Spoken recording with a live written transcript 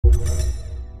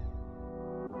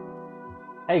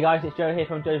Hey guys, it's Joe here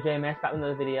from Joe's JMS, back with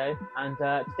another video, and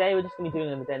today we're just going to be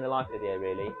doing another day in the life video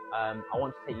really. I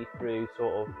want to take you through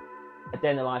sort of a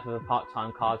day in the life of a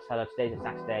part-time card seller. Today's a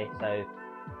Saturday, so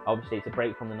obviously it's a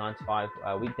break from the 9 to 5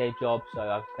 weekday job, so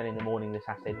I've spent the morning this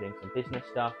Saturday doing some business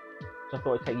stuff. So I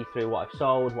thought I'd take you through what I've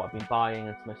sold, what I've been buying,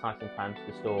 and some exciting plans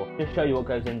for the store. Just show you what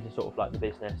goes into sort of like the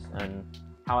business and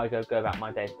how I go about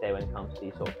my day to day when it comes to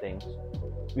these sort of things.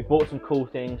 We've bought some cool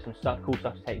things, cool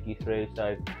stuff to take you through,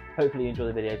 so hopefully you enjoy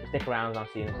the video. So stick around and I'll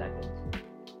see you in a second.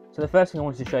 So the first thing I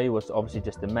wanted to show you was obviously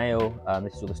just the mail.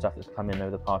 This is all the stuff that's come in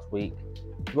over the past week.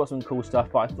 We've got some cool stuff,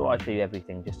 but I thought I'd show you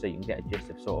everything just so you can get a gist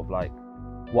of sort of like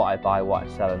what I buy, what I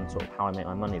sell, and sort of how I make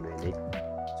my money really.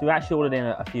 So we actually ordered in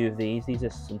a few of these. These are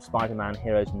some Spider-Man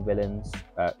heroes and villains,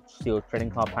 sealed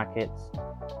trading card packets,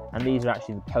 and these are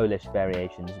actually the Polish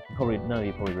variations. None of you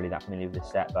are probably really that familiar with this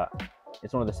set, but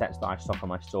it's one of the sets that I stock on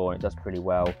my store and it does pretty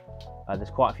well. There's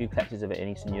quite a few collectors of it in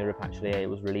Eastern Europe actually. It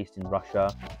was released in Russia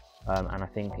and I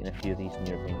think in a few of the Eastern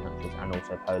European countries and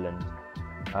also Poland.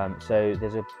 So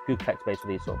there's a good collector base for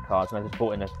these sort of cards, and I just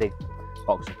bought in a big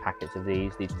box of packets of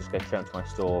these. These just go straight into my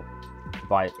store to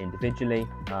buy it individually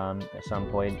at some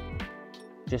point.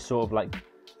 Just sort of like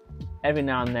every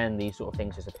now and then these sort of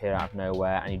things just appear out of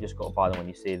nowhere and you just got to buy them when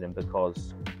you see them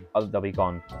because they'll be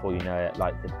gone before you know it.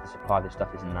 Like the supply of this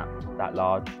stuff isn't that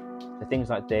large. So things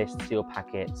like this, sealed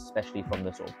packets, especially from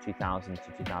the sort of 2000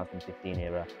 to 2015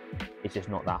 era, it's just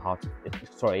not that hard to,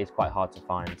 it's quite hard to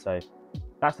find. So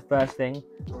that's the first thing.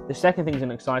 The second thing is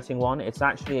an exciting one. It's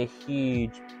actually a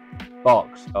huge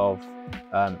box of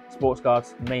sports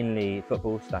cards, mainly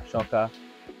football / soccer.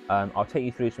 I'll take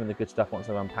you through some of the good stuff once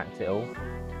I've unpacked it all.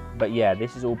 But yeah,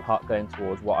 this is all part going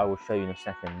towards what I will show you in a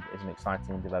second is an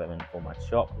exciting development for my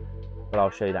shop, but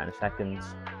I'll show you that in a second.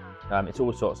 It's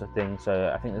all sorts of things,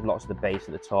 so I think there's lots of the base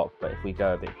at the top, but if we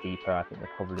go a bit deeper, I think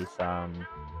there's probably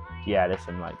there's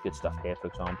some like good stuff here. For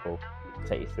example, I'll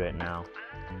take you through it now.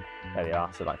 There we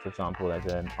are. So like for example, there's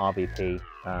an RVP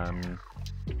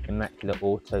Immaculate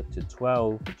Auto to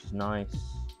 12, which is nice.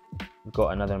 We've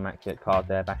got another Immaculate card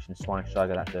there, Bastian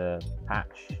Schweinsteiger, that's a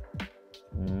patch.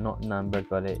 Not numbered,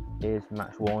 but it is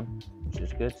match worn, which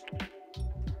is good.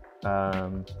 A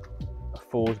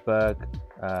Forsberg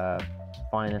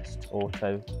Finest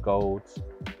Auto Gold.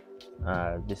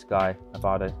 This guy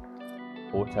Avado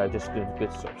Auto, just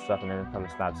good sort of stuff, and then a couple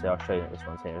of slabs here. I'll show you this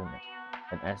one's here, isn't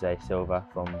it? An SA Silver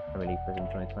from Premier League Prism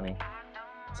 2020.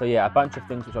 So yeah, a bunch of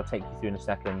things which I'll take you through in a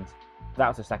second. That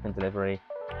was the second delivery.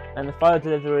 And the third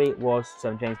delivery was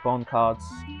some James Bond cards.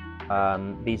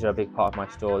 These are a big part of my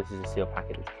store. This is a sealed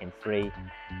packet that came free,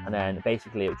 and then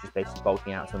basically it was just basically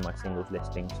bulking out some of my singles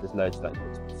listings. So there's loads of like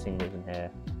singles in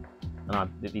here, and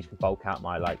these can bulk out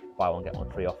my like buy one get one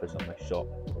free offers on my shop.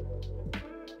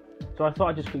 So I thought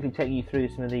I'd just quickly take you through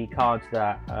some of the cards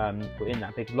that were in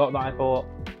that big lot that I bought.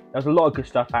 There was a lot of good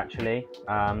stuff actually.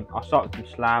 I'll start with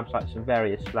some slabs, like some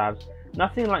various slabs.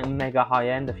 Nothing like mega high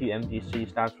end, a few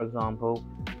MGC slabs for example,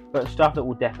 but stuff that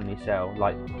will definitely sell,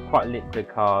 like quite liquid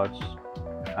cards,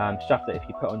 stuff that if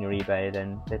you put on your eBay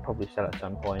then they'd probably sell at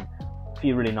some point. A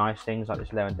few really nice things like this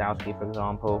Lewandowski for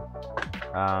example,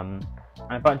 and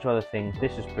a bunch of other things.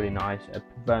 This is pretty nice, a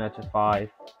Werner to 5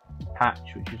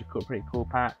 patch, which is a pretty cool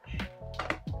patch.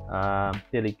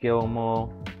 Billy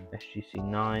Gilmore, SGC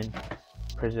 9,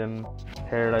 Prism,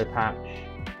 Pirlo patch.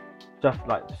 Stuff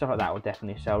like that will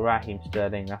definitely sell. Raheem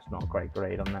Sterling, that's not a great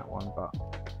grade on that one, but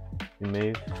we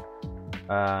move.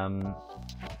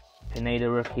 Pineda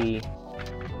rookie,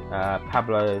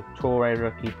 Pablo Torre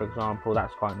rookie for example,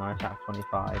 that's quite nice out of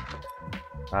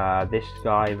 25. This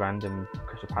guy, random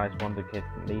Crystal Palace Wonder Kid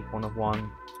from Leaf 1 of 1.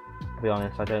 To be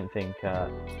honest, I don't think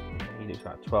he looks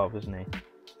about 12, doesn't he?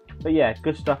 But yeah,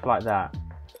 good stuff like that.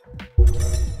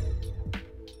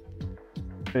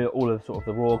 All of sort of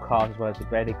the raw cards as well as the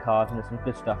graded cards, and there's some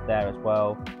good stuff there as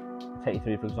well. I'll take you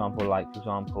through, for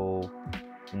example,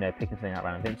 you know, picking something out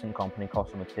around Vincent Company,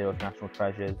 Coastal Materials, National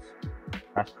Treasures.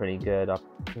 That's pretty good. I'll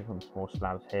pick some small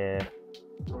slabs here.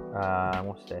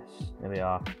 What's this? There we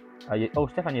are.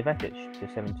 Stefan Jovetic to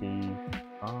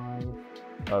 75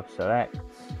 of Selects.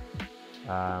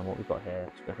 What we've got here?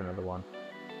 Let's go for another one.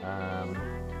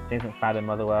 James McFadden,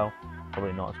 Motherwell.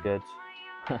 Probably not as good.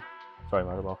 Sorry,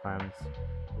 Motherwell fans.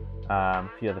 A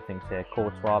few other things here.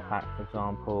 Courtois pack, for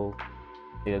example.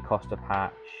 Diego Costa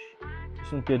patch.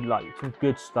 Some good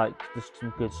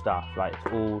stuff. Like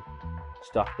it's all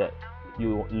stuff that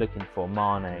you're looking for.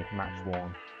 Mane match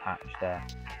worn patch there.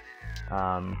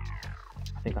 I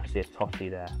think I see a Totti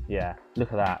there. Yeah,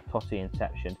 look at that Totti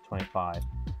Inception 25.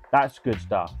 That's good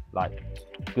stuff, like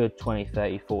good 20,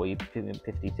 30, 40,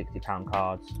 50, 60 pound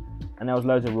cards. And there was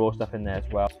loads of raw stuff in there as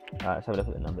well. Let's have a look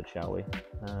at the numbers, shall we?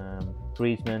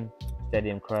 Griezmann,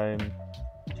 Stadium Chrome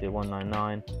to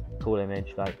 199, cool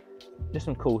image, like just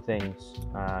some cool things.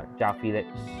 João Felix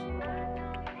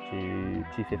to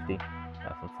 250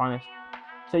 from Finest.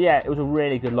 So yeah, it was a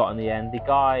really good lot in the end. The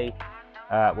guy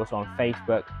was on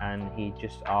Facebook and he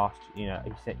just asked, you know,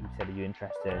 he said, are you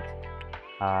interested?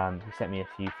 He sent me a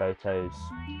few photos.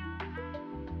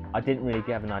 I didn't really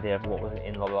have an idea of what was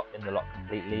in the lot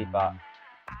completely, but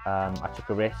I took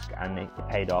a risk and it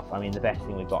paid off. I mean, the best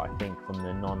thing we got, I think, from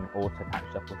the non-auto patch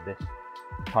stuff was this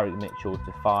Tyreek Mitchell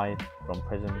to 5 from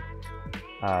Prism.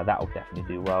 That will definitely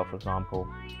do well, for example.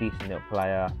 Decent little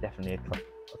player, definitely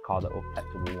a card that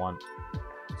Collector will want.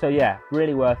 So yeah,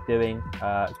 really worth doing.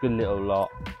 Good little lot,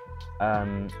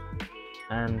 and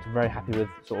very happy with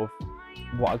sort of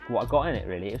what I got in it.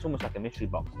 Really, it's almost like a mystery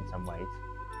box in some ways,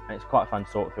 and it's quite fun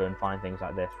to sort through and find things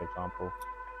like this, for example.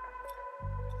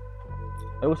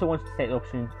 I also wanted to take the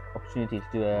opportunity to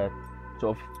do a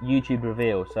sort of YouTube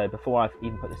reveal. So before I've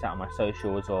even put this out on my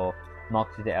socials or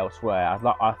marketed it elsewhere, I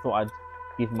thought I'd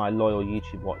give my loyal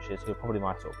YouTube watchers, who are probably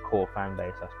my sort of core fan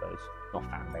base, I suppose. Not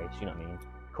fan base, you know what I mean?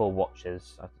 Core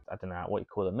watchers. I don't know what you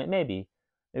call them. Maybe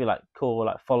like core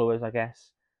like followers, I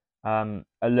guess. A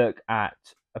look at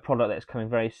a product that's coming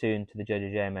very soon to the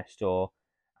JojoJMS store,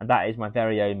 and that is my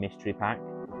very own mystery pack.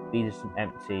 These are some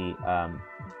empty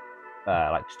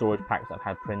like storage packs that I've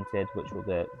had printed, which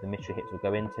the mystery hits will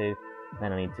go into.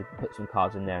 Then I need to put some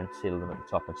cards in there and seal them at the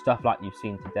top, and stuff like you've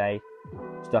seen today,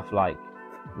 stuff like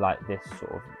this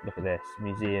sort of, look at this,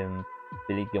 Museum,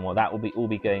 Billy Gilmore, that will all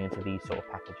be going into these sort of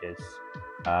packages.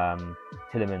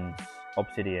 Tillerman's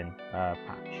Obsidian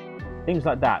patch, things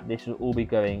like that. This will all be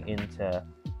going into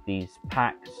these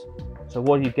packs. So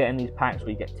what do you get in these packs?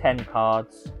 Well, you get 10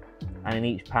 cards, and in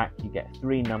each pack you get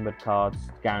 3 numbered cards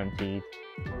guaranteed,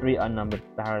 3 unnumbered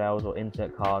parallels or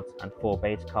insert cards, and 4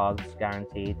 base cards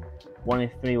guaranteed. 1 in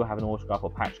 3 will have an autograph or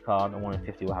patch card, and 1 in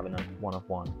 50 will have a 1 of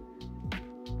 1.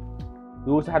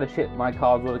 We also had a ship my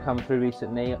cards order come through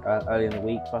recently, early in the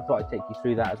week, so I thought I'd take you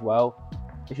through that as well.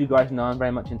 As you guys know, I'm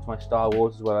very much into my Star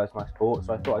Wars as well as my sport,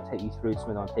 so I thought I'd take you through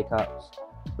some of my pickups.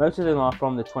 Most of them are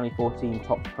from the 2014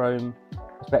 Topps Chrome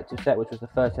Perspective set, which was the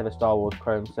first ever Star Wars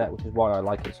Chrome set, which is why I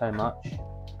like it so much.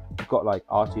 I've got like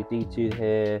R2-D2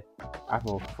 here,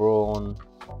 Admiral Thrawn,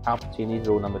 Palpatine. These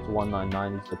are all numbered to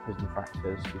 199. These are the Prism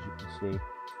Fractors, as you can see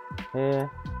here.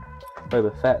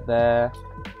 Boba Fett there,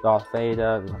 Darth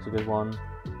Vader, that's a good one,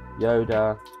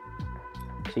 Yoda,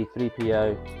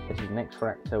 C-3PO, this is an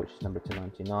X-Fractor, which is number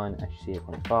 299, SC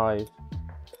 8.5.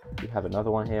 We have another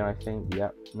one here, I think,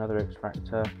 yep, another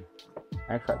X-Fractor,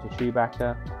 X-Fractor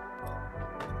Chewbacca,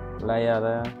 Leia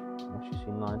there, SC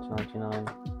 999,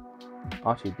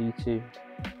 R2-D2,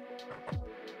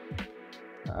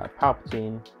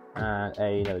 Palpatine, and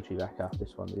another Chewbacca.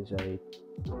 This one is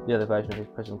the other version of his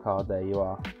Prism card, there you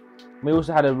are. We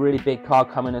also had a really big card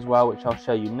coming as well, which I'll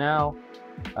show you now,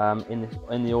 in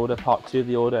the order, part 2 of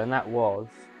the order, and that was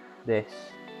this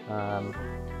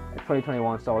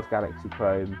 2021 Star Wars Galaxy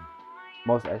Chrome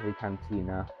Mos Eisley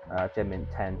Cantina Gem Mint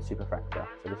 10 Super Fractor.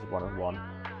 So this is 1 of 1, as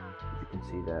you can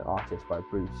see, the artist by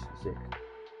Bruce Zick.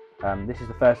 This is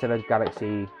the first ever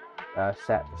Galaxy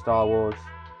set for Star Wars,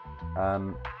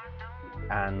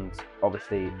 and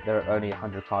obviously there are only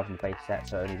 100 cards in the base set,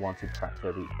 so only 1 Super Fractor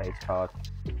of each base card.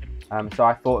 So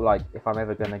I thought, like, if I'm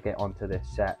ever going to get onto this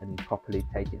set and properly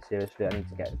take it seriously, I need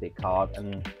to get a big card,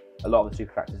 and a lot of the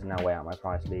Super Fractors are now way out of my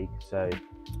price league, so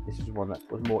this is one that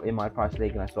was more in my price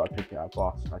league, and I thought I'd pick it up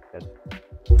whilst I could.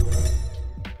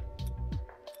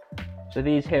 So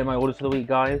these here are my orders for the week,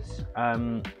 guys.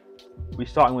 We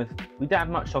don't have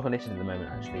much stock listed at the moment,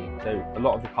 actually, so a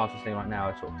lot of the cards we're seeing right now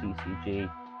are sort of TCG,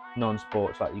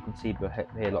 non-sports, like you can see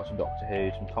here, lots of Doctor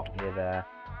Who, some Top Gear there.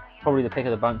 Probably the pick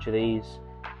of the bunch of these.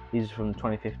 These are from the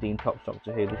 2015 Topps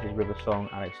Doctor Who. This is River Song,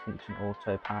 Alex Kingston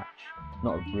Auto patch.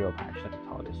 Not a real patch, like a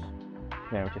TARDIS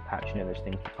commemorative patch, you know, those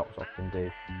things the Topps often do.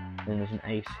 And then there's an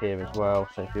Ace here as well,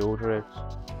 Sophie Aldred,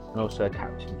 and also a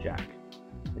Captain Jack,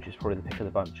 which is probably the pick of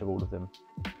the bunch of all of them.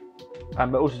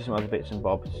 But also some other bits and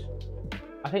bobs.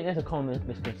 I think there's a common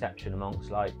misconception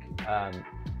amongst like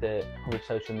the probably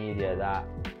social media that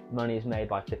money is made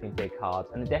by flipping big cards,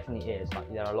 and it definitely is. Like,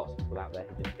 there are lots of people out there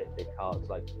who just flip big cards.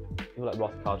 Like people like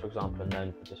Roth cards, for example, are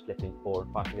known for just flipping 4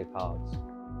 and 5 figure cards.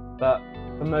 But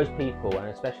for most people, and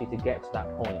especially to get to that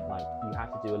point, like you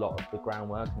have to do a lot of the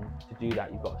groundwork, and to do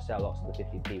that, you've got to sell lots of the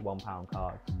 50p £1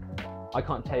 cards. I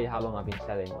can't tell you how long I've been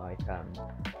selling like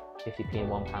 50p and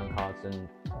 £1 cards, and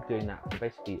doing that for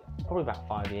basically probably about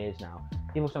 5 years now.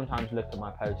 people sometimes look at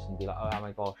my posts and be like, oh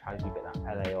my gosh, how did you get that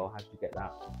Pele, or how did you get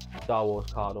that Star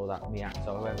Wars card, or that Miata,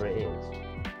 or whoever it is.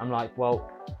 I'm like,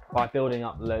 well, by building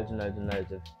up loads and loads and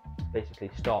loads of basically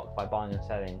stock, by buying and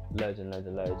selling loads and loads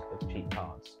and loads of cheap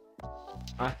cards.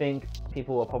 And I think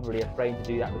people are probably afraid to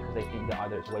do that because they think that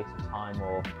either it's a waste of time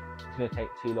or it's going to take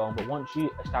too long. But once you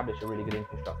establish a really good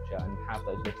infrastructure and you have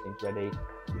those listings ready,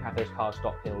 you have those cards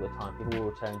stocked in all the time, people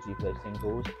will return to you for those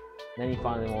singles, and then you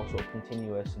find a more sort of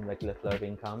continuous and regular flow of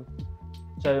income.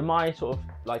 So my sort of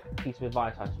like piece of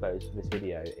advice, I suppose, for this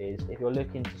video is, if you're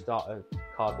looking to start a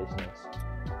card business,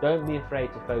 don't be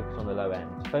afraid to focus on the low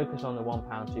end. Focus on the £1,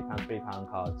 £2,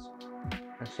 £3 cards,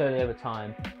 and slowly over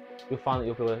time you'll find that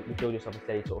you'll build yourself a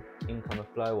steady sort of income of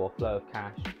flow, or flow of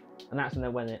cash. And that's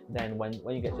when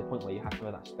you get to the point where you have some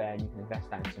of that spare and you can invest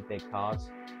that in some big cards,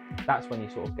 that's when you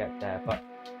sort of get there. But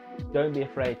don't be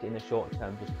afraid to, in the short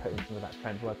term, just put in some of that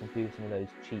prep work and do some of those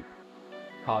cheap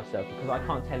card sales. Because I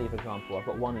can't tell you, for example, I've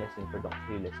got one listing for a Doctor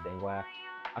Who listing where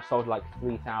I've sold like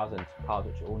 3,000 cards,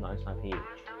 which are all 99p each.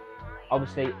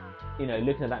 Obviously, you know,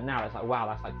 looking at that now, it's like, wow,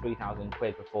 that's like 3,000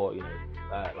 quid before, you know,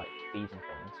 like fees and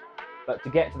things. But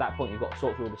to get to that point, you've got to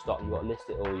sort through all the stock, you've got to list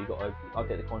it all, you've got to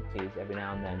update the quantities every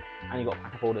now and then, and you've got to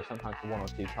pack up orders sometimes for 1 or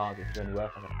 2 cards, which is only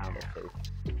worth like £1 or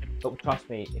 2. But trust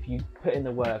me, if you put in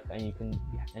the work and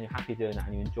you're happy doing that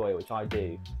and you enjoy it, which I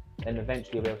do, then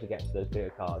eventually you'll be able to get to those bigger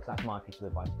cards. That's my piece of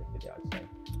advice for this video, I'd say.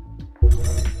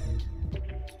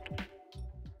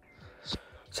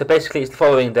 So basically, it's the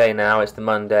following day now. It's the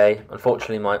Monday.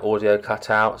 Unfortunately, my audio cut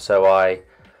out, so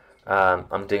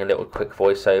I'm doing a little quick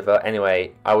voiceover.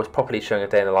 Anyway, I was properly showing a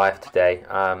day in the life today.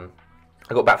 I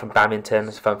got back from badminton.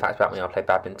 There's a fun fact about me: I play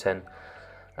badminton.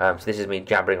 So this is me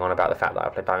jabbering on about the fact that I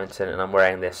play badminton, and I'm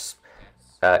wearing this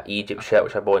Egypt shirt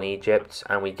which I bought in Egypt,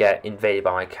 and we get invaded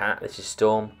by my cat. This is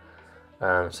Storm.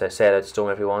 So say hello to Storm,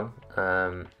 everyone.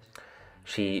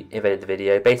 She invaded the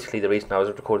video. Basically, the reason I was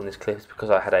recording this clip is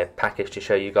because I had a package to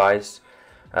show you guys,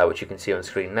 which you can see on the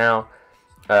screen now.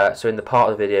 So in the part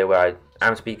of the video where I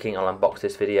am speaking, I'll unbox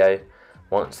this video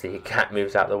once the cat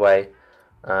moves out of the way.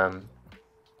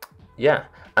 Yeah,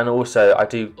 and also I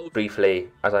do briefly,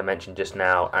 as I mentioned just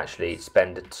now, actually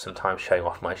spend some time showing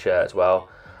off my shirt as well.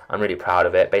 I'm really proud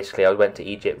of it. Basically, I went to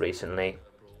Egypt recently,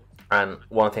 and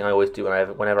one thing I always do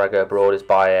whenever I go abroad is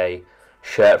buy a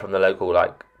shirt from the local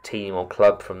team or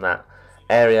club from that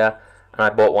area, and I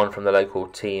bought one from the local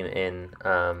team in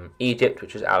Egypt,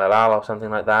 which was Al Hilal or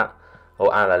something like that,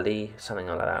 or Al Ali, something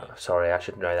like that. Sorry, I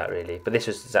should know that really, but this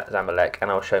was Zamalek, and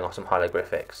I was showing off some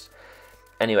hieroglyphics.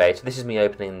 Anyway, so this is me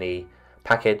opening the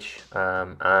package,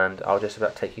 and I'll just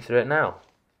about take you through it now.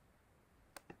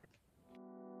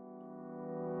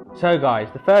 So guys,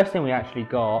 the first thing we actually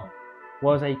got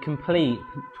was a complete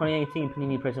 2018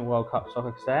 Panini Prism World Cup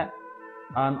soccer set.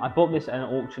 I bought this at an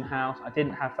auction house. I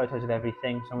didn't have photos of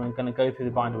everything, so I'm going to go through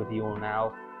the binder with you all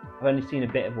now. I've only seen a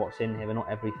bit of what's in here, but not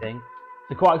everything.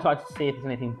 So quite excited to see if there's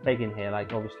anything big in here,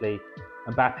 like obviously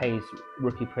Mbappe's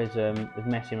rookie prism, with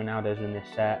Messi and Ronaldo's in this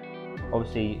set.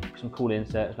 Obviously some cool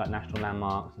inserts like national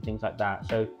landmarks and things like that.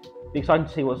 So be excited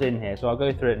to see what's in here. So I'll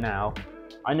go through it now.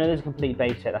 I know there's a complete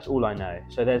base set, that's all I know.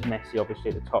 So there's Messi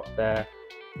obviously at the top there,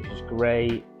 which is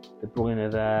great. De Bruyne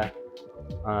there.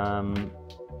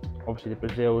 Obviously the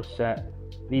Brazil set.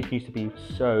 These used to be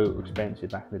so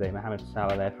expensive back in the day. Mohamed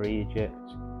Salah there for Egypt.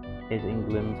 Here's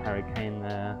England, Harry Kane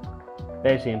there.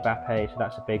 There's the Mbappe, so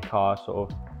that's a big card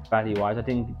sort of value-wise. I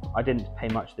didn't pay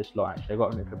much for this lot actually. I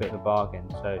got it for a bit of a bargain,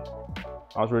 so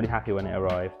I was really happy when it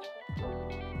arrived.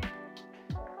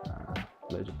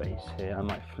 Loads of base here. I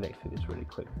might flick through this really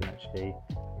quickly actually.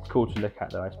 It's cool to look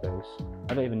at though, I suppose.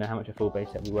 I don't even know how much a full base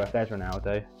set would be worth. There's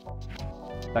Ronaldo.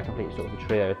 That completes sort of the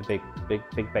trio with the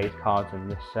big base cards in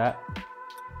this set.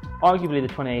 Arguably the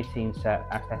 2018 set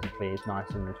aesthetically is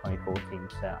nicer than the 2014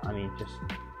 set. I mean, just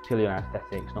purely on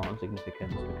aesthetics, not on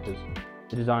significance, because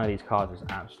the design of these cards is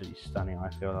absolutely stunning, I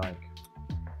feel like.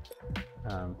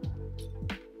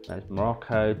 There's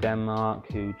Morocco,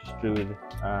 Denmark, who just drew with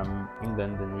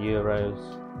England in the Euros.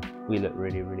 We look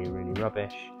really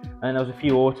rubbish. And there was a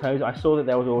few autos. I saw that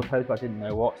there was autos, but I didn't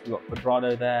know what. So we've got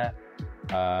Quadrado there,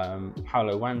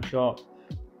 Paolo Wanshot.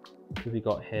 Who have we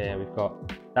got here? We've got,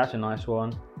 that's a nice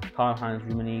one, Karl-Heinz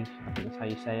Rummenigge, I think that's how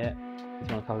you say it. He's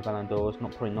won a couple of Ballon d'Ors,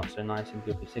 probably not so nice in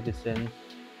Gylfi Sigurdsson.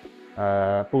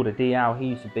 Balder Diao, he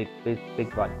used a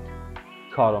big like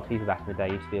card on FIFA back in the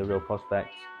day, used to be a real prospect.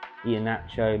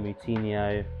 Iheanacho,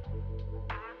 Moutinho.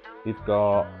 We've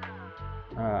got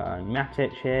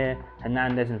Matic here,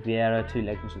 Hernandez and Vieira, two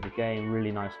legends of the game,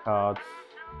 really nice cards.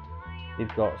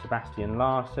 We've got Sebastian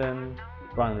Larsson,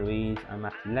 Brian Ruiz and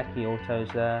Matty Leckie autos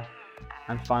there.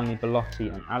 And finally Belotti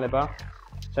and Alaba.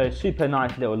 So super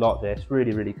nice little lot this,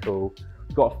 really cool.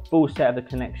 We've got a full set of the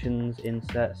connections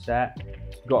insert set.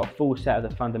 We've got a full set of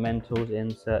the fundamentals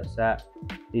insert set.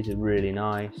 These are really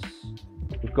nice.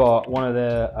 We've got one of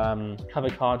the cover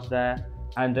cards there.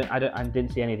 And I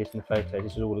didn't see any of this in the photos,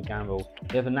 this is all a gamble.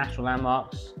 We have the national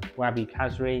landmarks, Wabi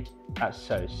Kazri. That's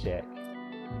so sick.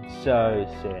 So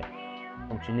sick.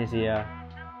 From Tunisia.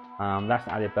 That's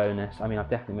an added bonus. I mean, I've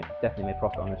definitely made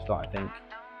profit on this lot, I think.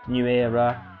 New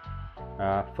Era,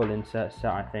 full insert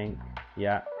set, I think.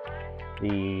 Yeah. I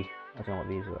don't know what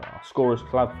these are. Scorers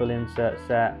Club full insert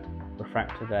set.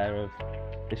 Refractor there of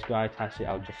this guy, Tassi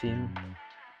Al Jassim.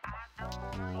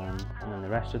 And then the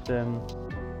rest of them.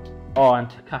 Oh, and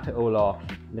to cap it all off,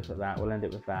 look at that, we'll end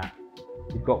it with that.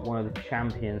 We've got one of the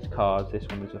Champions cards. This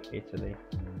one is of Italy.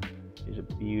 It's a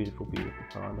beautiful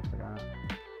card, look at that.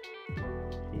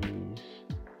 Jeez.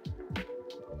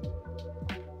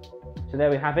 So there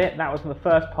we have it. That was the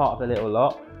first part of the little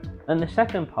lot. And the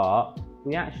second part,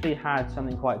 we actually had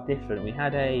something quite different. We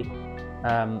had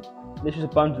this was a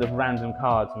bundle of random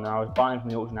cards, and I was buying from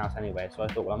the auction house anyway, so I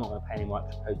thought, well, I'm not going to pay any more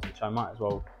extra postage, so I might as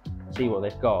well see what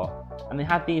they've got. And they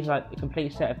had these, like, a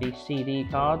complete set of these CD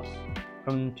cards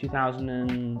from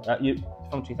 2000,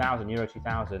 Euro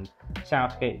 2000,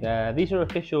 Southgate there. These are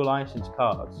official licensed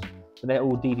cards, but they're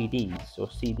all DVDs or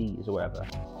CDs or whatever.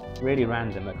 Really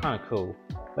random, but kind of cool.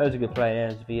 Loads of good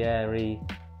players, Vieri,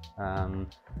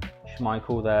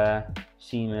 Schmeichel there,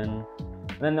 Seaman.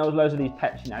 And then there was loads of these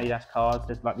Pepsi and Adidas cards.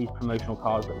 There's like these promotional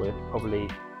cards that were probably,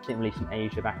 I think, released in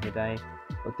Asia back in the day.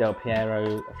 Got Del Piero,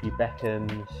 a few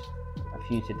Beckhams, a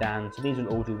few Zidane. So these will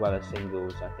all do well as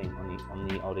singles, I think, on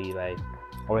the old eBay,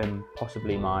 or in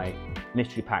possibly my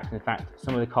mystery packs. In fact,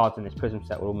 some of the cards in this Prism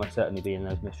set will almost certainly be in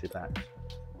those mystery packs.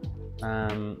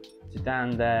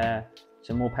 Zidane there.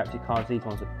 Some more Pepsi cards. These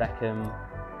ones are Beckham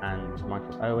and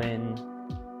Michael Owen.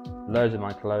 Loads of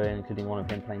Michael Owen, including one of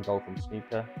him playing golf and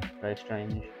snooker. Very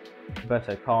strange.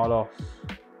 Roberto Carlos,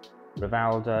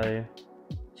 Rivaldo,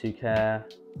 Tuquer,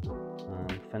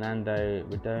 Fernando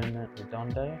Redondo.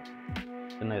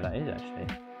 Don't know who that is actually.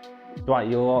 Dwight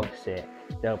York, sick.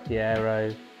 Del Piero,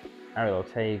 Ariel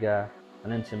Ortega,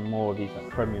 and then some more of these like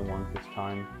premium ones this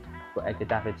time. Got Edgar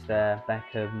Davids there,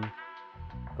 Beckham,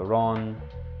 Veron,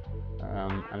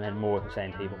 and then more of the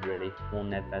same people really. More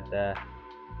Nedved there.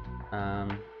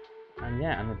 And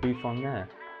yeah, and the Buffon there.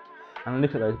 And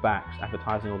look at those backs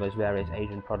advertising all those various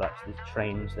Asian products. There's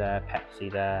trains there,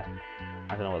 Pepsi there.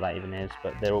 I don't know what that even is,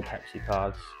 but they're all Pepsi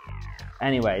cards.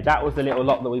 Anyway, that was the little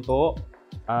lot that we bought.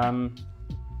 Some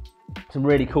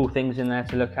really cool things in there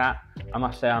to look at. I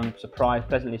must say I'm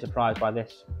pleasantly surprised by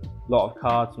this lot of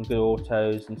cards, some good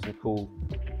autos and some cool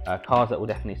cards that will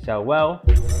definitely sell well.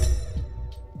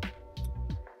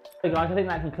 So guys, I think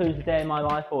that concludes the day in my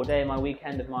life, or day in my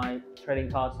weekend of my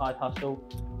trading card side hustle.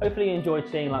 Hopefully you enjoyed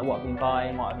seeing like what I've been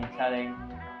buying, what I've been selling,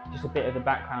 just a bit of the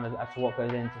background as to what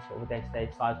goes into sort of a day-to-day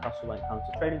side hustle when it comes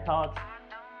to trading cards.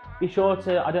 Be sure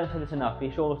to, I don't say this enough, be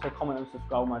sure to comment and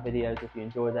subscribe on my videos if you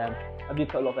enjoy them. I do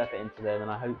put a lot of effort into them, and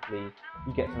I hopefully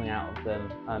you get something out of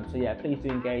them. So yeah, please do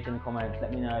engage in the comments.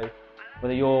 Let me know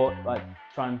whether you're like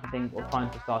trying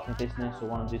to start a business or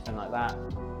want to do something like that.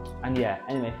 And yeah,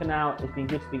 anyway, for now, it's been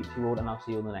good to speak to you all, and I'll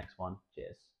see you on the next one.